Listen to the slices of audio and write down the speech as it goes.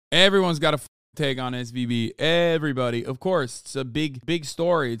Everyone's got a take on SVB. Everybody, of course, it's a big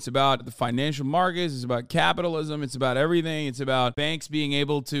story. It's about the financial markets. It's about capitalism. It's about everything. It's about banks being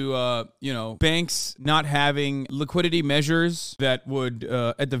able to, banks not having liquidity measures that would,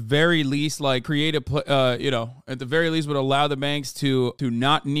 at the very least, like create at the very least would allow the banks to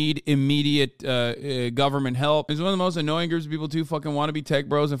not need immediate government help. It's one of the most annoying groups of people too fucking want to be tech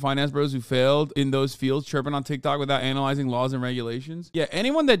bros and finance bros who failed in those fields, chirping on TikTok without analyzing laws and regulations. Yeah,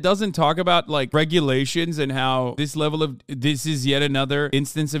 anyone that doesn't talk about like regulations and how this is yet another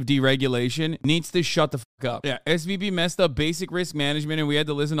instance of deregulation needs to shut the fuck up. Yeah, SVB messed up basic risk management and we had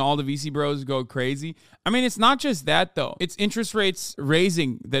to listen to all the VC bros go crazy. I mean, it's not just that though. It's interest rates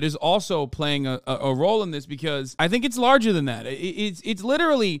raising that is also playing a role in this, because I think it's larger than that. It's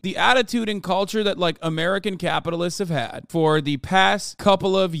literally the attitude and culture that like American capitalists have had for the past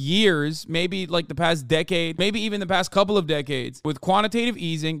couple of years, maybe like the past decade, maybe even the past couple of decades, with quantitative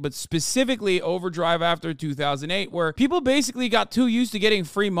easing, but specifically overdrive after 2008, where people basically got too used to getting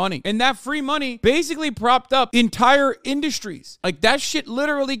free money. And that free money basically propped up entire industries. Like that shit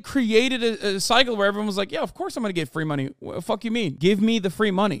literally created a cycle where everyone was like, yeah, of course I'm going to get free money. What the fuck you mean? Give me the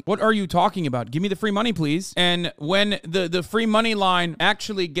free money. What are you talking about? Give me the free money, please. And when the free money line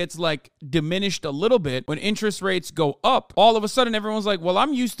actually gets like diminished a little bit, when interest rates go up, all of a sudden everyone's like, well,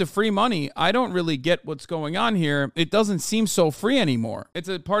 I'm used to free money. I don't really get what's going on here. It doesn't seem so free anymore. It's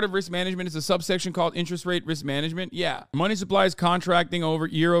a part of risk management. It's a subsection called interest rate risk management. Yeah. Money supply is contracting over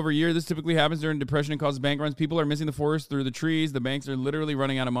year. This typically happens during depression and causes bank runs. People are missing the forest through the trees. The banks are literally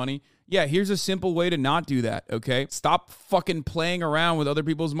running out of money. Yeah, here's a simple way to not do that, okay? Stop fucking playing around with other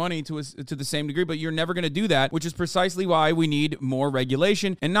people's money to the same degree, but you're never going to do that, which is precisely why we need more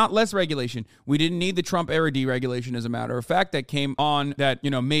regulation and not less regulation. We didn't need the Trump era deregulation, as a matter of fact, that came on that,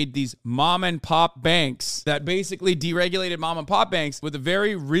 made these mom and pop banks, that basically deregulated mom and pop banks with a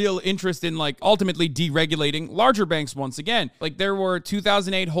very real interest in like ultimately deregulating larger banks once again. Like there were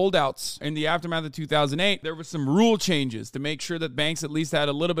 2008 holdouts in the aftermath of 2008. There were some rule changes to make sure that banks at least had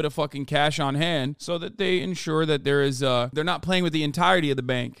a little bit of fucking cash on hand so that they ensure that they're not playing with the entirety of the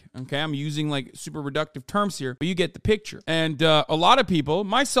bank. Okay, I'm using like super reductive terms here, but you get the picture. And a lot of people,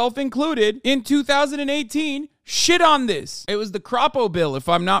 myself included, in 2018 shit on this. It was the Croppo bill, if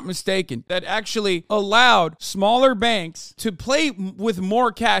I'm not mistaken, that actually allowed smaller banks to play with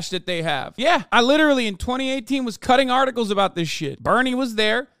more cash that they have. Yeah, I literally in 2018 was cutting articles about this shit. Bernie was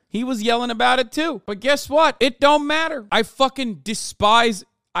there. He was yelling about it too. But guess what? It don't matter. I fucking despise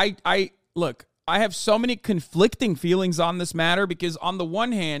look, I have so many conflicting feelings on this matter because on the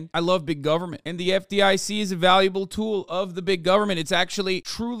one hand, I love big government and the FDIC is a valuable tool of the big government. It's actually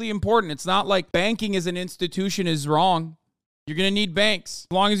truly important. It's not like banking as an institution is wrong. You're going to need banks.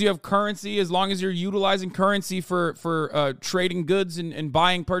 As long as you have currency, as long as you're utilizing currency for trading goods and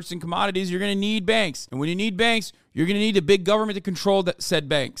buying, purchasing commodities, you're going to need banks. And when you need banks, you're going to need a big government to control said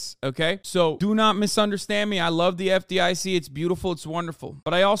banks, okay? So do not misunderstand me. I love the FDIC. It's beautiful. It's wonderful.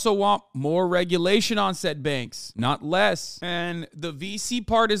 But I also want more regulation on said banks, not less. And the VC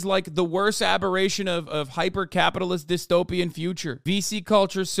part is like the worst aberration of hyper-capitalist dystopian future. VC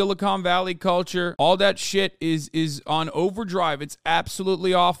culture, Silicon Valley culture, all that shit is on overdrive. It's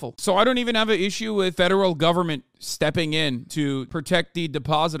absolutely awful. So I don't even have an issue with federal government stepping in to protect the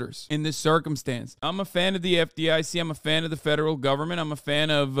depositors in this circumstance. I'm a fan of the FDIC. I'm a fan of the federal government. I'm a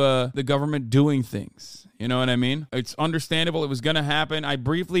fan of the government doing things. You know what I mean? It's understandable. It was going to happen. I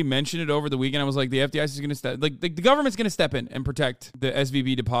briefly mentioned it over the weekend. I was like, the FDIC is going to step, like the government's going to step in and protect the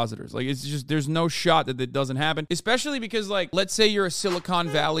SVB depositors. Like, it's just, there's no shot that it doesn't happen, especially because, like, let's say you're a Silicon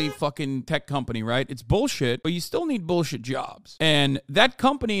Valley fucking tech company, right? It's bullshit, but you still need bullshit jobs. And that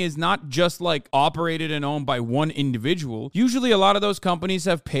company is not just like operated and owned by one individual. Usually a lot of those companies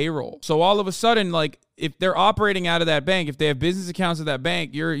have payroll. So all of a sudden, like, if they're operating out of that bank, if they have business accounts at that bank,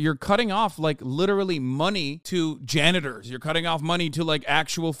 you're cutting off like literally money to janitors. You're cutting off money to like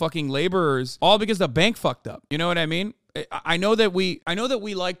actual fucking laborers, all because the bank fucked up. You know what I mean? I know that we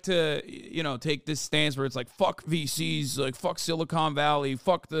like to, take this stance where it's like, fuck VCs, like fuck Silicon Valley,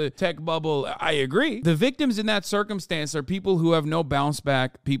 fuck the tech bubble. I agree. The victims in that circumstance are people who have no bounce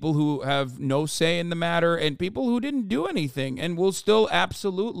back, people who have no say in the matter, and people who didn't do anything and will still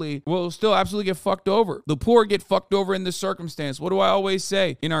absolutely get fucked over. The poor get fucked over in this circumstance. What do I always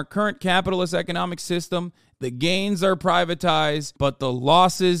say? In our current capitalist economic system, the gains are privatized, but the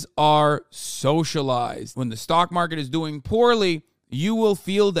losses are socialized. When the stock market is doing poorly, you will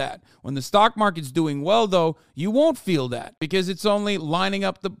feel that. When the stock market's doing well, though, you won't feel that because it's only lining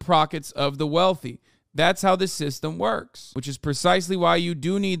up the pockets of the wealthy. That's how the system works, which is precisely why you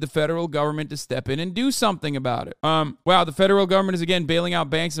do need the federal government to step in and do something about it. Wow, the federal government is again bailing out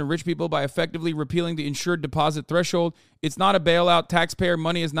banks and rich people by effectively repealing the insured deposit threshold. It's not a bailout. Taxpayer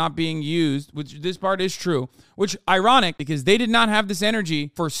money is not being used, which this part is true, which ironic because they did not have this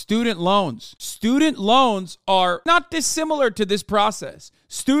energy for student loans. Student loans are not dissimilar to this process.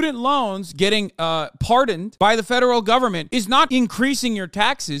 Student loans getting pardoned by the federal government is not increasing your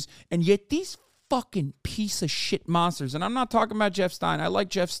taxes, and yet these fucking piece of shit monsters, and I'm not talking about Jeff Stein. I like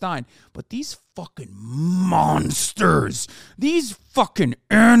Jeff Stein, but these fucking monsters, these fucking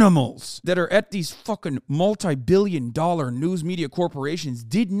animals that are at these fucking multi-billion-dollar news media corporations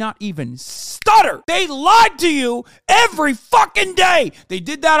did not even stutter. They lied to you every fucking day. They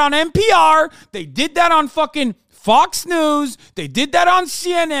did that on NPR. They did that on fucking Fox News. They did that on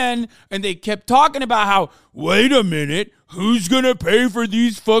CNN, and they kept talking about how, wait a minute, who's gonna pay for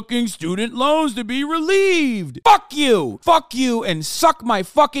these fucking student loans to be relieved? Fuck you! Fuck you and suck my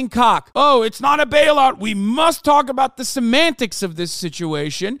fucking cock. Oh, it's not a bailout. We must talk about the semantics of this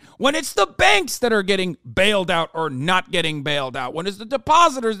situation when it's the banks that are getting bailed out or not getting bailed out, when it's the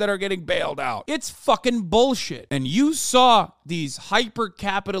depositors that are getting bailed out. It's fucking bullshit. And you saw these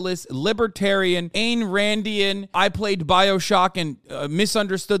hyper-capitalist, libertarian, Ayn Randian, I played BioShock and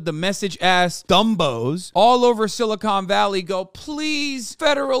misunderstood the message ass dumbos all over Silicon Valley go, please,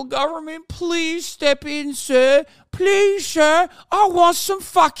 federal government, please step in, sir. Please, sir, I want some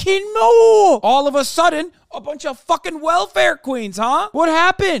fucking more. All of a sudden, a bunch of fucking welfare queens, huh? What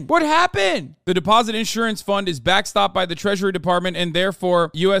happened? What happened? The Deposit Insurance Fund is backstopped by the Treasury Department and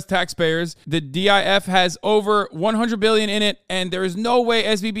therefore U.S. taxpayers. The DIF has over $100 billion in it, and there is no way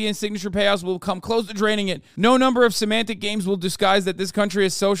SVB and Signature Payouts will come close to draining it. No number of semantic games will disguise that this country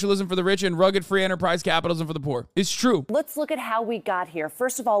is socialism for the rich and rugged free enterprise capitalism for the poor. It's true. Let's look at how we got here.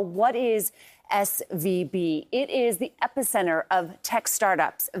 First of all, what is SVB? It is the epicenter of tech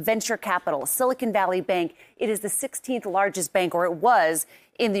startups, venture capital, Silicon Valley Bank. It is the 16th largest bank, or it was,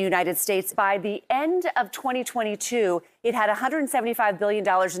 in the United States. By the end of 2022, it had $175 billion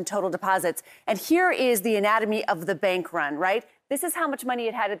in total deposits. And here is the anatomy of the bank run, right? This is how much money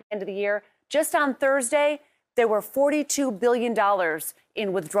it had at the end of the year. Just on Thursday, there were $42 billion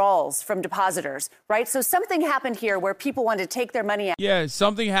in withdrawals from depositors, right? So something happened here where people wanted to take their money out. Yeah,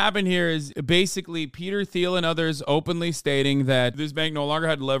 something happened here is basically Peter Thiel and others openly stating that this bank no longer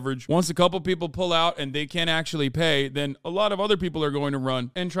had leverage. Once a couple people pull out and they can't actually pay, then a lot of other people are going to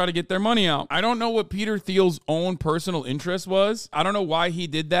run and try to get their money out. I don't know what Peter Thiel's own personal interest was. I don't know why he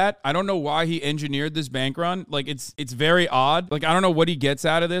did that. I don't know why he engineered this bank run. Like, it's very odd. Like, I don't know what he gets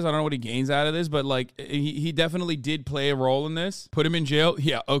out of this. I don't know what he gains out of this, but like, he definitely did play a role in this. Put him in jail.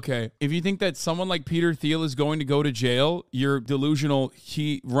 Yeah, okay. If you think that someone like Peter Thiel is going to go to jail, you're delusional.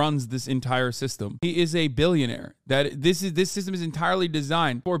 He runs this entire system. He is a billionaire. This system is entirely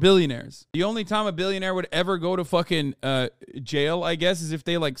designed for billionaires. The only time a billionaire would ever go to fucking jail, I guess, is if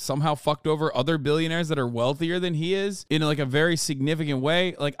they like somehow fucked over other billionaires that are wealthier than he is in like a very significant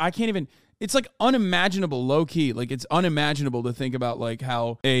way. Like, I can't even... It's like unimaginable, low key. Like, it's unimaginable to think about like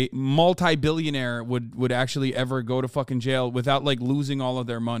how a multi-billionaire would actually ever go to fucking jail without like losing all of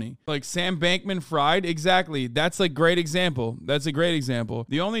their money. Like Sam Bankman-Fried, exactly. That's a great example. That's a great example.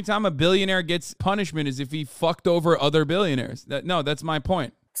 The only time a billionaire gets punishment is if he fucked over other billionaires. That's my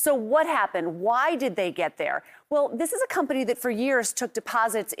point. So what happened? Why did they get there? Well, this is a company that for years took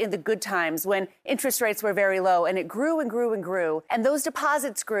deposits in the good times when interest rates were very low, and it grew and grew and grew. And those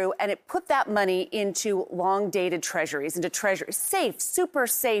deposits grew, and it put that money into long-dated treasuries, into treasuries, safe, super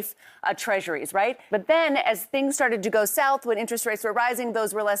safe treasuries, right? But then as things started to go south, when interest rates were rising,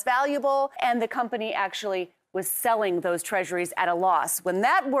 those were less valuable, and the company actually was selling those treasuries at a loss. When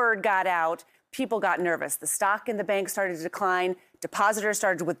that word got out, people got nervous. The stock in the bank started to decline. Depositors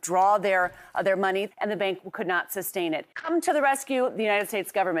started to withdraw their money, and the bank could not sustain it. Come to the rescue, the United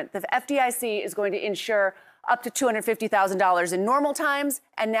States government. The FDIC is going to insure up to $250,000 in normal times,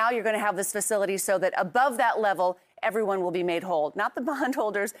 and now you're going to have this facility so that above that level, everyone will be made whole. Not the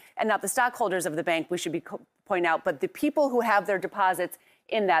bondholders and not the stockholders of the bank, we should point out, but the people who have their deposits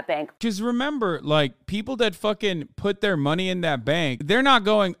in that bank. Because remember, like, people that fucking put their money in that bank, they're not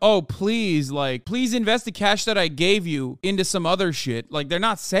going, oh, please invest the cash that I gave you into some other shit. Like, they're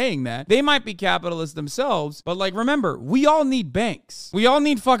not saying that. They might be capitalists themselves, but like, remember, we all need banks. We all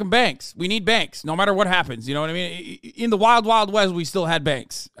need fucking banks. We need banks, no matter what happens. You know what I mean? In the wild, wild west, we still had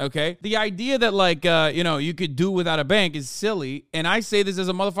banks, okay? The idea that like, you could do without a bank is silly. And I say this as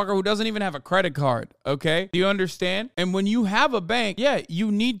a motherfucker who doesn't even have a credit card, okay? Do you understand? And when you have a bank, yeah,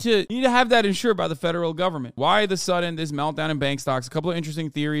 you need to have that insured by the federal government. Why the sudden this meltdown in bank stocks? A couple of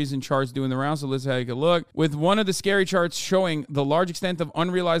interesting theories and charts doing the round, so let's take a look. With one of the scary charts showing the large extent of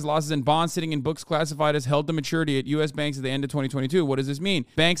unrealized losses in bonds sitting in books classified as held to maturity at U.S. banks at the end of 2022. What does this mean?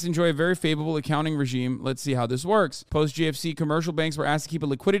 Banks enjoy a very favorable accounting regime. Let's see how this works. Post-GFC, commercial banks were asked to keep a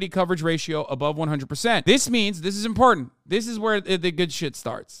liquidity coverage ratio above 100%. This means, this is important, this is where the good shit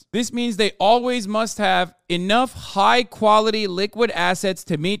starts. This means they always must have enough high-quality liquid assets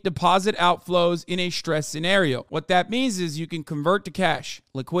to meet deposit outflows in a stress scenario. What that means is you can convert to cash,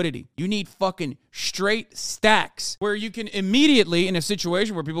 liquidity. You need fucking straight stacks where you can immediately, in a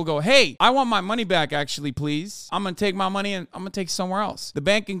situation where people go, hey, I want my money back actually, please. I'm going to take my money and I'm going to take it somewhere else. The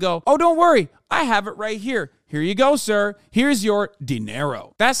bank can go, oh, don't worry. I have it right here. Here you go, sir. Here's your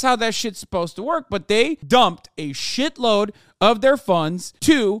dinero. That's how that shit's supposed to work. But they dumped a shitload of their funds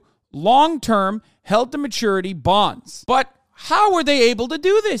to long-term held-to-maturity bonds. But how were they able to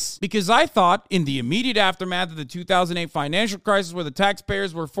do this? Because I thought in the immediate aftermath of the 2008 financial crisis where the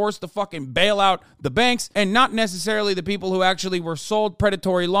taxpayers were forced to fucking bail out the banks and not necessarily the people who actually were sold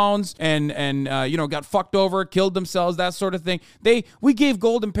predatory loans and got fucked over, killed themselves, that sort of thing. We gave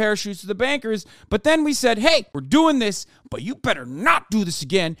golden parachutes to the bankers, but then we said, hey, we're doing this, but you better not do this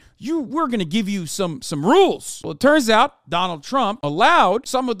again. We're going to give you some rules. Well, it turns out Donald Trump allowed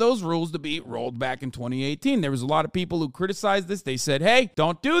some of those rules to be rolled back in 2018. There was a lot of people who criticized this. They said, hey,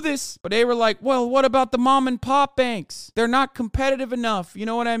 don't do this. But they were like, well, what about the mom and pop banks? They're not competitive enough. You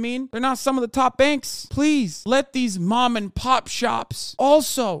know what I mean? They're not some of the top banks. Please let these mom and pop shops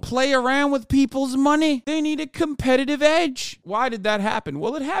also play around with people's money. They need a competitive edge. Why did that happen?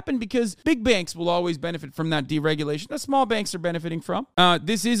 Well, it happened because big banks will always benefit from that deregulation that small banks are benefiting from.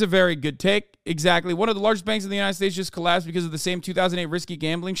 This is a very good take. Exactly. One of the largest banks in the United States just collapsed because of the same 2008 risky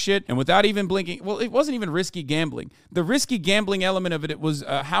gambling shit. And without even blinking, well, it wasn't even risky gambling. The risky gambling element of it was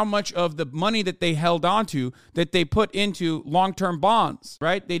how much of the money that they held onto that they put into long-term bonds,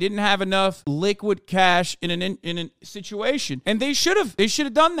 right? They didn't have enough liquid cash in a situation. And they should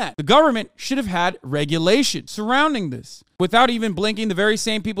have done that. The government should have had regulation surrounding this. Without even blinking, the very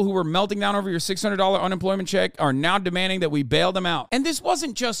same people who were melting down over your $600 unemployment check are now demanding that we bail them out. And this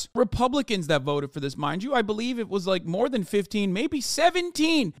wasn't just Republicans that voted for this, mind you. I believe it was like more than 15, maybe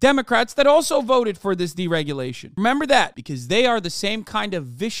 17 Democrats that also voted for this deregulation. Remember that, because they are the same kind of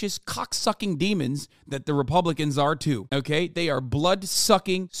vicious cock-sucking demons that the Republicans are too, okay? They are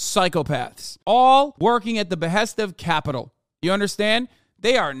blood-sucking psychopaths, all working at the behest of capital. You understand?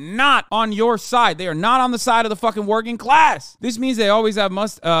 They are not on your side. They are not on the side of the fucking working class. This means they always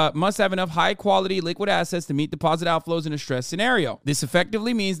must have enough high-quality liquid assets to meet deposit outflows in a stress scenario. This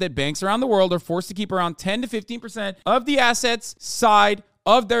effectively means that banks around the world are forced to keep around 10 to 15% of the assets side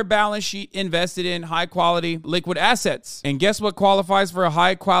of their balance sheet invested in high-quality liquid assets. And guess what qualifies for a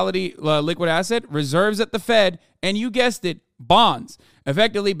high-quality liquid asset? Reserves at the Fed, and you guessed it, bonds.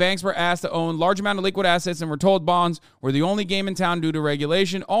 Effectively, banks were asked to own large amount of liquid assets and were told bonds were the only game in town due to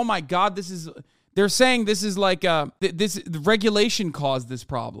regulation. Oh my God, they're saying this is like, the regulation caused this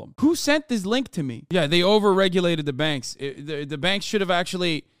problem. Who sent this link to me? Yeah, they over-regulated the banks. The banks should have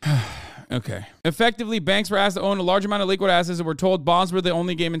actually... Okay. Effectively, banks were asked to own a large amount of liquid assets and were told bonds were the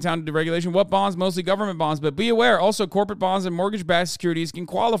only game in town to deregulation. What bonds? Mostly government bonds. But be aware, also corporate bonds and mortgage-backed securities can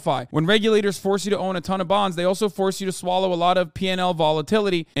qualify. When regulators force you to own a ton of bonds, they also force you to swallow a lot of P&L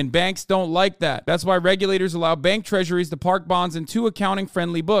volatility, and banks don't like that. That's why regulators allow bank treasuries to park bonds in two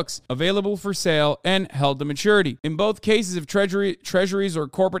accounting-friendly books, available for sale and held to maturity. In both cases, if treasuries or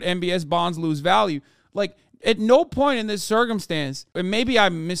corporate MBS bonds lose value, like... At no point in this circumstance, and maybe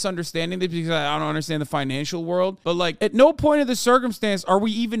I'm misunderstanding this because I don't understand the financial world, but like at no point in the circumstance are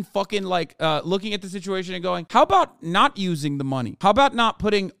we even fucking like looking at the situation and going, how about not using the money? How about not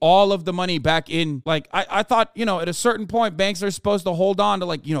putting all of the money back in? Like I thought, at a certain point, banks are supposed to hold on to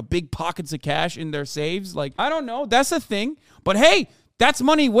like, big pockets of cash in their saves. Like, I don't know. That's a thing. But hey, that's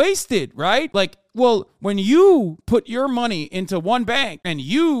money wasted, right? Like, well, when you put your money into one bank and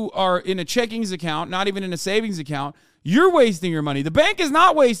you are in a checkings account, not even in a savings account, you're wasting your money. The bank is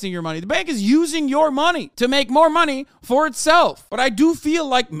not wasting your money. The bank is using your money to make more money for itself. But I do feel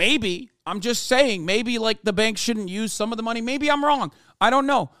like I'm just saying, maybe like the bank shouldn't use some of the money. Maybe I'm wrong. I don't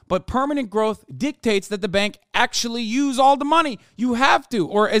know. But permanent growth dictates that the bank actually use all the money. You have to,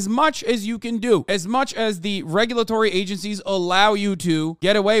 or as much as you can do, as much as the regulatory agencies allow you to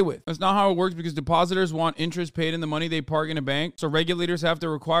get away with. That's not how it works, because depositors want interest paid in the money they park in a bank. So regulators have to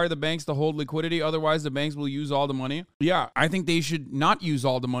require the banks to hold liquidity. Otherwise, the banks will use all the money. Yeah, I think they should not use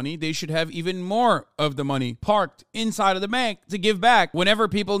all the money. They should have even more of the money parked inside of the bank to give back whenever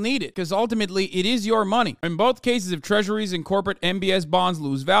people need it, because ultimately it is your money. In both cases, if treasuries and corporate MBS bonds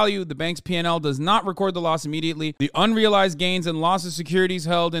lose value, the bank's P&L does not record the loss immediately. The unrealized gains and losses securities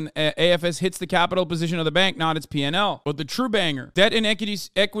held in AFS hits the capital position of the bank, not its P&L. But the true banger, debt and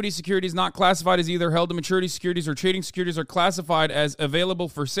equity securities not classified as either held to maturity securities or trading securities are classified as available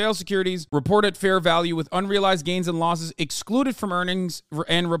for sale securities, reported at fair value with unrealized gains and losses excluded from earnings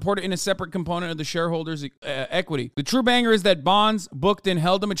and reported in a separate component of the shareholders' equity. The true banger is that bonds booked in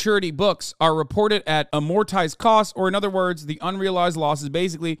held to maturity books are reported at amortized cost, or in other words, the unrealized losses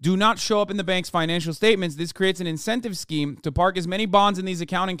basically do not show up in the bank's financial statements. This creates an incentive scheme to park as many bonds in these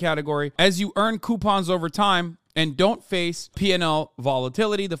accounting category as you earn coupons over time and don't face P&L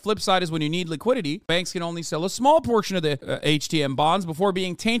volatility. The flip side is when you need liquidity, banks can only sell a small portion of the HTM bonds before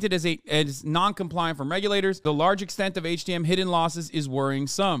being tainted as non-compliant from regulators. The large extent of HTM hidden losses is worrying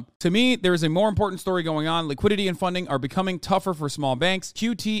some. To me, there is a more important story going on. Liquidity and funding are becoming tougher for small banks.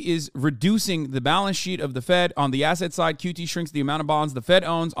 QT is reducing the balance sheet of the Fed. On the asset side, QT shrinks the amount of bonds the Fed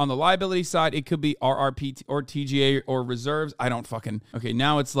owns. On the liability side, it could be RRP or TGA or reserves. Okay,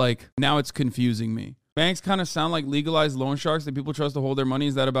 now it's confusing me. Banks kind of sound like legalized loan sharks that people trust to hold their money.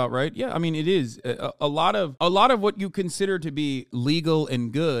 Is that about right? Yeah, I mean, it is. A lot of what you consider to be legal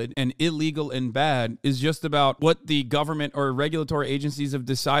and good and illegal and bad is just about what the government or regulatory agencies have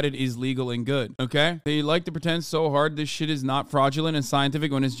decided is legal and good, okay? They like to pretend so hard this shit is not fraudulent and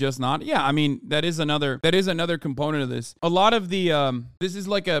scientific when it's just not. Yeah, I mean, that is another component of this. A lot of the, this is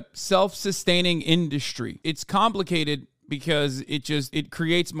like a self-sustaining industry. It's complicated because it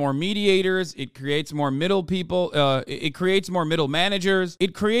creates more mediators, it creates more middle people, it creates more middle managers.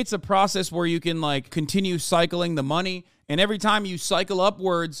 It creates a process where you can like continue cycling the money. And every time you cycle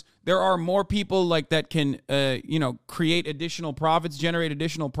upwards, there are more people like that can, create additional profits, generate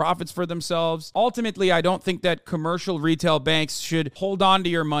additional profits for themselves. Ultimately, I don't think that commercial retail banks should hold on to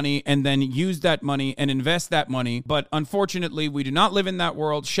your money and then use that money and invest that money. But unfortunately, we do not live in that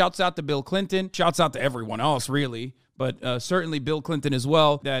world. Shouts out to Bill Clinton. Shouts out to everyone else, really. But certainly Bill Clinton as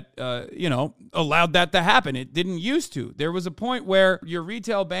well, that, allowed that to happen. It didn't used to. There was a point where your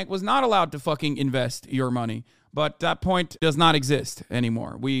retail bank was not allowed to fucking invest your money. But that point does not exist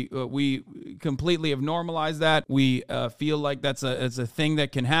anymore. We completely have normalized that. We feel like it's a thing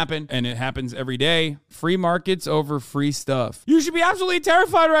that can happen, and it happens every day. Free markets over free stuff. You should be absolutely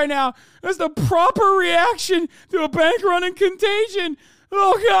terrified right now. That's the proper reaction to a bank running contagion.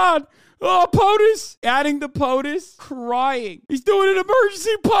 Oh, God. Oh, POTUS. Adding the POTUS. Crying. He's doing an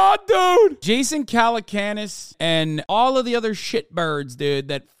emergency pod, dude. Jason Calacanis and all of the other shitbirds, dude,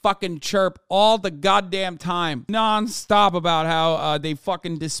 that fucking chirp all the goddamn time. Non-stop about how they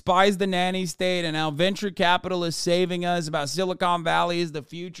fucking despise the nanny state and how venture capital is saving us, about Silicon Valley is the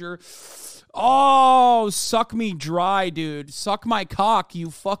future. Oh, suck me dry, dude. Suck my cock, you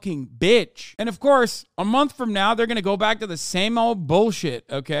fucking bitch. And of course, a month from now, they're going to go back to the same old bullshit,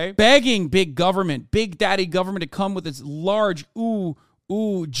 okay? Begging big government, big daddy government to come with its large,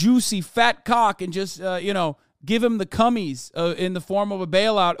 juicy, fat cock and just, give him the cummies in the form of a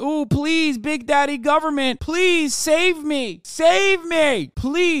bailout. Ooh, please, big daddy government, please save me. Save me.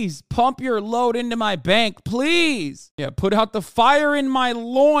 Please pump your load into my bank, please. Yeah, put out the fire in my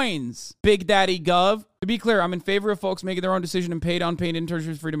loins, big daddy gov. To be clear, I'm in favor of folks making their own decision and paid unpaid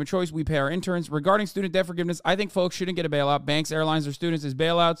internships, freedom of choice. We pay our interns. Regarding student debt forgiveness, I think folks shouldn't get a bailout. Banks, airlines, or students as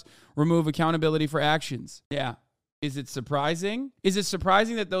bailouts remove accountability for actions. Yeah. Is it surprising? Is it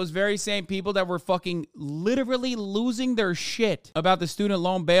surprising that those very same people that were fucking literally losing their shit about the student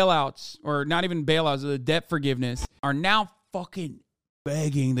loan bailouts, or not even bailouts, the debt forgiveness, are now fucking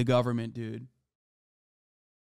begging the government, dude?